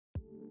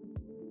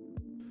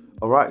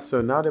All right,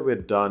 so now that we're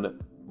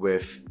done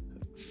with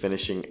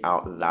finishing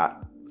out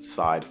that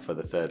side for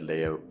the third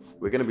layer,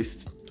 we're going to be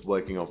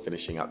working on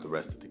finishing out the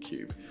rest of the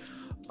cube.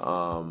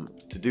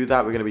 To do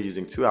that, we're going to be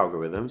using two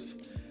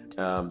algorithms.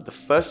 The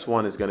first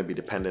one is going to be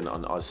dependent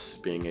on us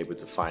being able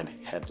to find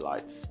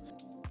headlights.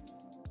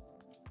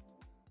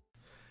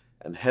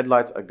 And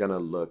headlights are going to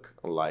look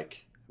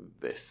like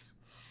this.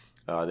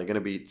 They're going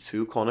to be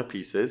two corner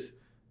pieces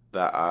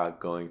that are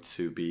going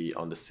to be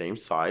on the same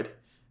side.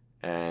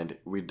 And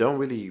it doesn't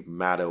really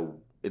matter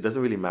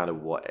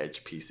what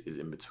edge piece is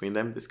in between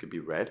them. This could be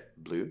red,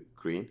 blue,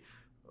 green,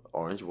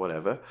 orange,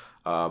 whatever.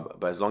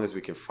 But as long as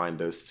we can find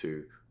those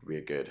two,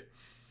 we're good.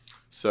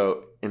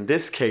 So in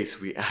this case,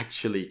 we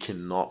actually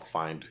cannot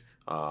find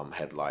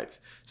headlights.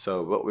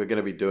 So what we're going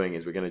to be doing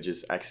is we're going to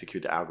just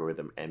execute the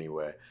algorithm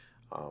anywhere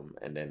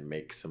and then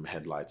make some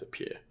headlights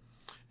appear.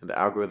 And the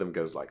algorithm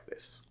goes like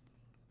this.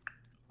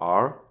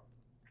 R,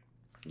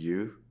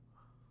 U,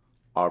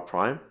 R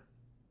prime,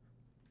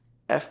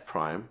 F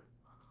prime,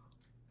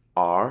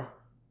 R,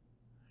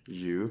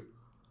 U,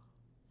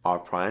 R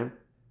prime,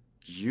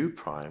 U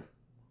prime,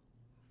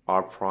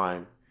 R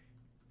prime,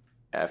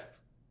 F,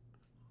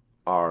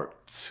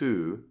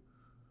 R2,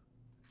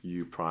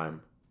 U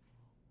prime,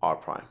 R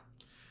prime.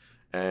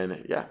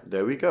 And yeah,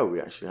 there we go. We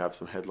actually have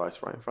some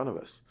headlights right in front of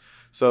us.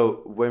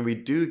 So when we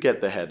do get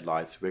the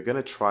headlights, we're going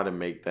to try to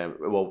make them,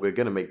 we're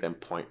going to make them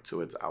point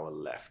towards our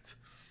left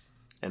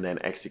and then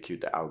execute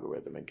the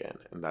algorithm again.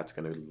 And that's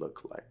going to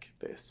look like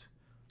this.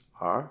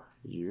 R,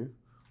 U,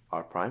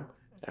 R prime,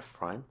 F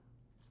prime,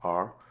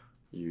 R,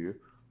 U,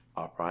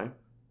 R prime,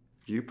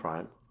 U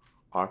prime,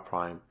 R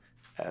prime,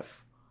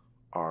 F,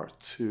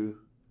 R2,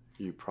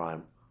 U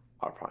prime,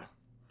 R prime.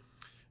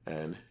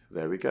 And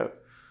there we go.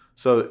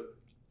 So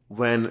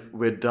when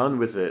we're done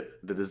with it,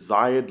 the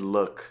desired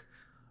look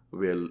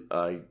we're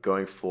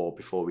going for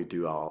before we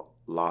do our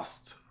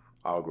last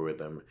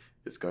algorithm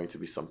is going to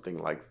be something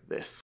like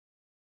this.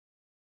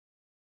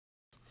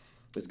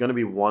 It's going to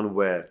be one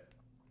where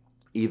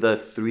either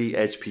 3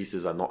 edge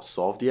pieces are not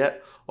solved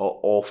yet or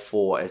all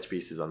 4 edge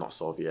pieces are not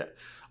solved yet.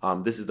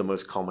 This is the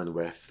most common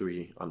where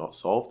 3 are not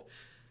solved.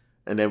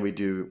 And then we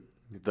do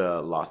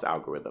the last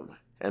algorithm.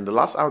 And the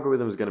last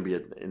algorithm is going to be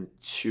an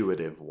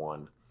intuitive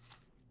one.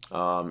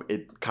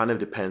 It kind of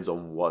depends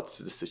on what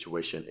the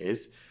situation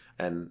is.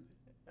 And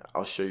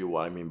I'll show you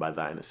what I mean by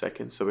that in a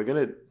second. So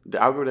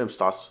the algorithm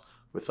starts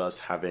with us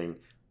having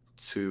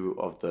 2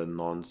 of the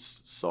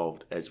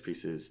non-solved edge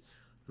pieces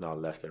in our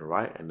left and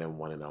right, and then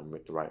 1 in our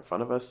right in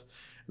front of us.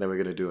 And then we're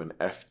going to do an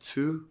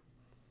F2.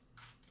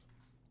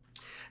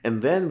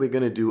 And then we're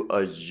going to do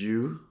a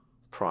U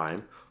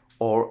prime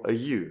or a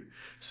U.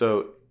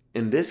 So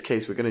in this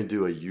case, we're going to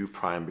do a U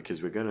prime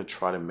because we're going to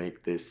try to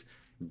make this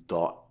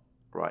dot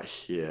right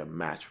here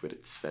match with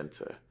its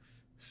center.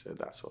 So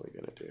that's what we're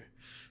going to do.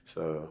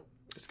 So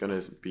it's going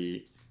to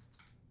be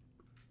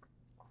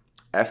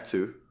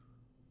F2,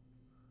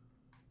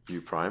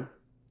 U prime,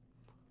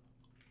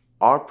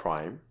 R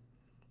prime,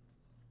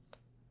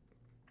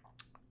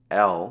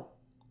 L,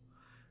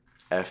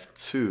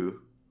 F2,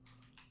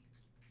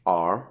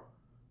 R,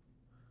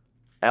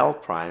 L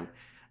prime,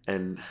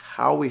 and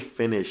how we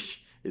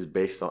finish is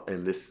based on,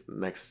 in this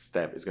next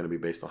step is going to be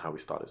based on how we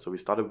started. So we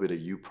started with a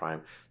U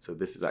prime, so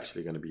this is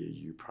actually going to be a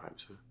U prime.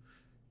 So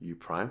U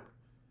prime,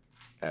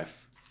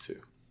 F2.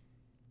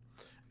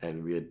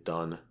 And we are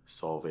done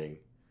solving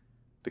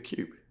the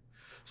cube.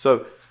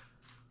 So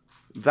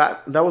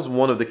that was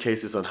one of the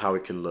cases on how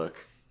it can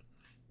look.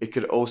 It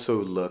could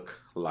also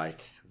look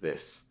like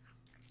this,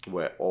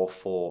 where all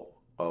 4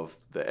 of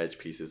the edge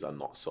pieces are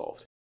not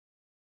solved.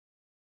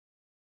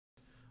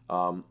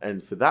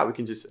 And for that, we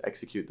can just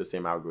execute the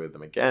same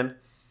algorithm again.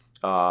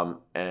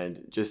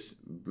 And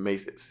just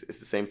it's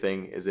the same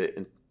thing.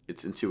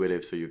 It's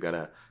intuitive, so you're going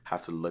to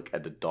have to look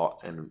at the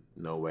dot and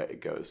know where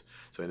it goes.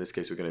 So in this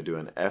case, we're going to do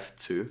an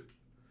F2,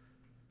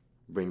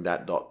 bring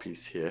that dot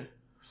piece here.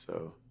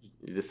 So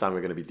this time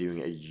we're going to be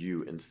doing a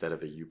U instead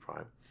of a U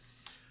prime.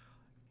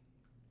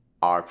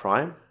 R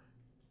prime,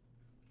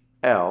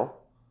 L,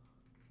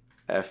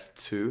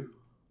 F2,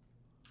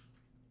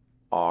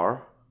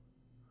 R,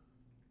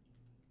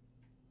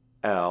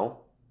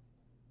 L,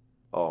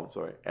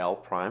 L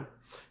prime,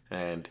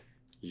 and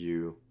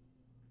U,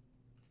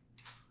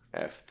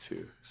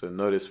 F2. So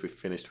notice we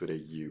finished with a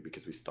U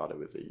because we started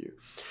with a U.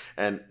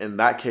 And in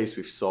that case,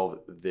 we've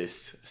solved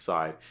this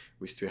side.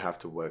 We still have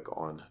to work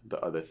on the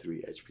other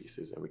 3 edge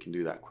pieces, and we can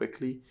do that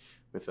quickly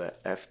with a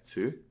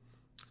F2.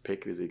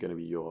 Pick, is it going to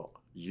be your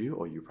U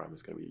or U prime?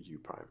 It's going to be a U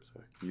prime. So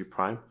U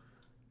prime,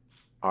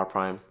 R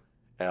prime,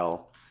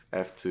 L,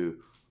 F2,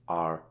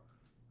 R,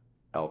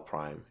 L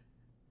prime,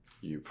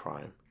 U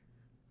prime,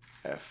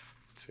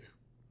 F2.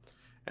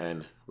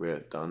 And we're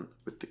done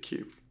with the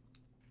cube.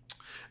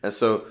 And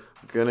so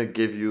I'm going to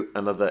give you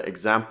another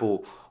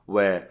example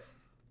where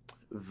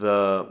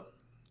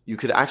you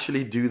could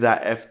actually do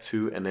that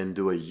F2 and then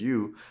do a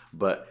U,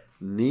 but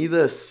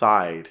neither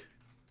side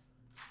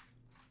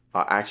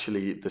are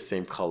actually the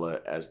same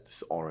color as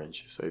this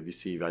orange. So if you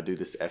see, if I do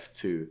this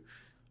F2,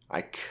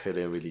 I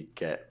couldn't really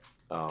get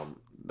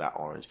that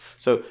orange.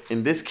 So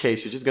in this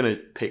case, you're just gonna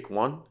pick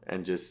one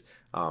and just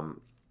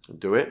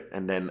do it,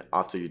 and then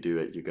after you do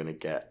it, you're gonna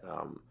get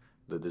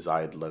the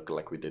desired look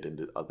like we did in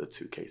the other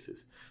two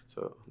cases.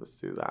 So let's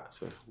do that.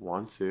 So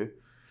 1, 2,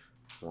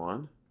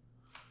 1.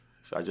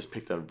 So I just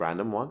picked a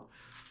random one.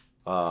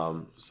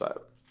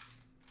 So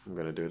I'm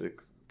gonna do the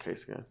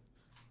case again.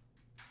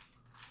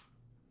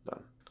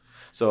 Done.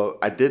 So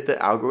I did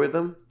the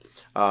algorithm.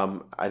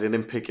 I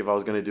didn't pick if I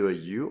was gonna do a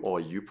U or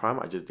a U prime.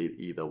 I just did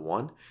either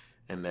one,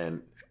 and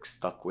then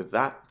stuck with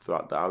that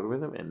throughout the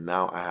algorithm. And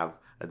now I have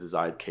a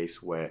desired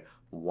case where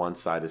one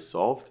side is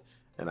solved,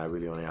 and I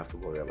really only have to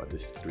worry about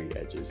these 3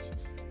 edges.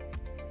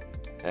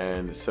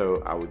 And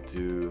so I would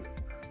do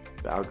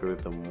the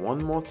algorithm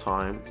one more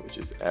time, which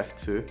is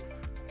F2.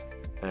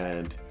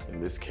 And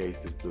in this case,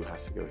 this blue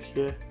has to go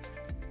here.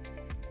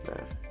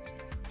 There.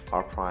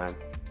 R prime,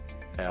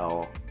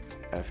 L,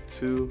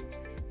 F2,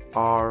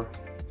 R,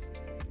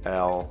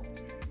 L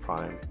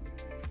prime,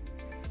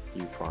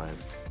 U prime,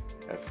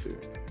 F2.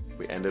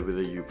 We ended with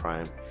a U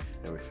prime,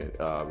 and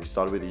we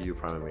started with a U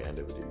prime and we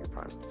ended with a U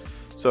prime.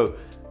 So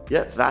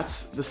yeah,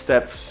 that's the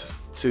steps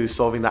to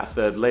solving that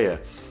third layer.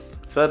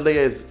 Third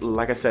layer is,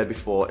 like I said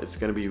before, it's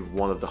going to be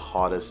one of the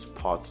hardest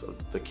parts of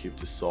the cube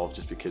to solve,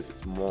 just because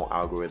it's more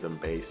algorithm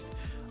based,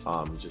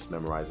 just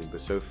memorizing.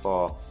 But so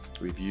far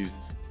we've used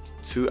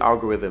 2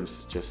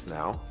 algorithms just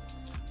now,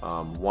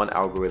 1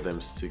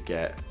 algorithms to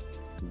get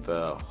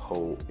the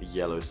whole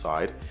yellow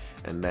side,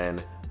 and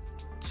then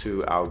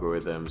 2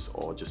 algorithms,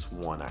 or just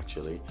 1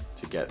 actually,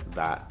 to get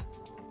that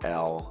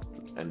L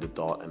and the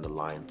dot and the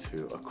line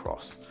to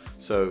across.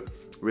 So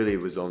really it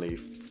was only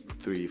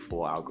 3,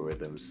 4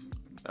 algorithms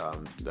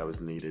that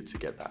was needed to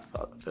get that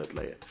third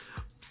layer.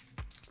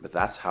 But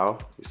that's how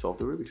we solve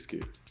the Rubik's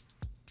Cube.